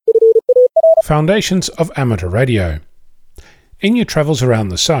Foundations of Amateur Radio. In your travels around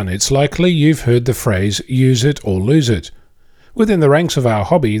the sun, it's likely you've heard the phrase use it or lose it. Within the ranks of our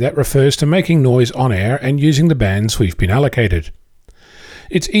hobby, that refers to making noise on air and using the bands we've been allocated.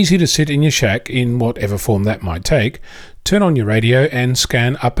 It's easy to sit in your shack, in whatever form that might take, turn on your radio and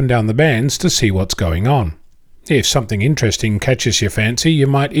scan up and down the bands to see what's going on. If something interesting catches your fancy, you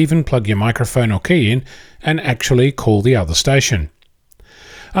might even plug your microphone or key in and actually call the other station.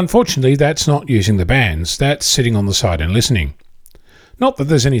 Unfortunately, that's not using the bands, that's sitting on the side and listening. Not that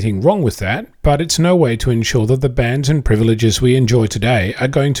there's anything wrong with that, but it's no way to ensure that the bands and privileges we enjoy today are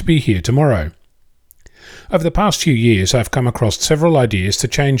going to be here tomorrow. Over the past few years, I've come across several ideas to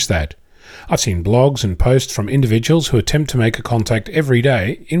change that. I've seen blogs and posts from individuals who attempt to make a contact every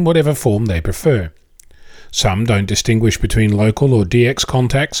day in whatever form they prefer. Some don't distinguish between local or DX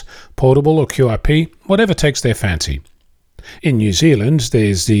contacts, portable or QRP, whatever takes their fancy. In New Zealand,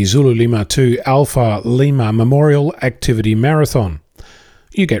 there's the Zulu Lima 2 Alpha Lima Memorial Activity Marathon.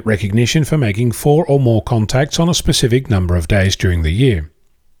 You get recognition for making 4 or more contacts on a specific number of days during the year.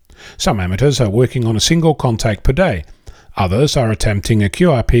 Some amateurs are working on a single contact per day. Others are attempting a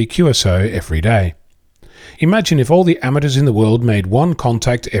QRP QSO every day. Imagine if all the amateurs in the world made one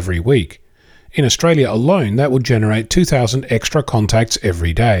contact every week. In Australia alone, that would generate 2,000 extra contacts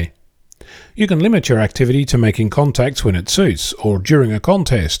every day. You can limit your activity to making contacts when it suits, or during a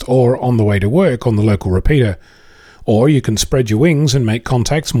contest, or on the way to work on the local repeater. Or you can spread your wings and make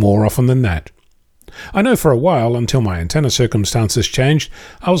contacts more often than that. I know for a while, until my antenna circumstances changed,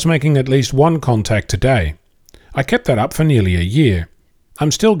 I was making at least one contact a day. I kept that up for nearly a year.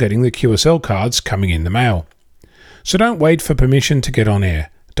 I'm still getting the QSL cards coming in the mail. So don't wait for permission to get on air.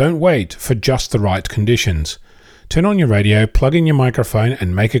 Don't wait for just the right conditions. Turn on your radio, plug in your microphone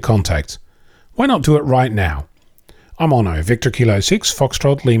and make a contact. Why not do it right now? I'm Ono, Victor Kilo 6,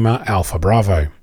 Foxtrot Lima Alpha Bravo.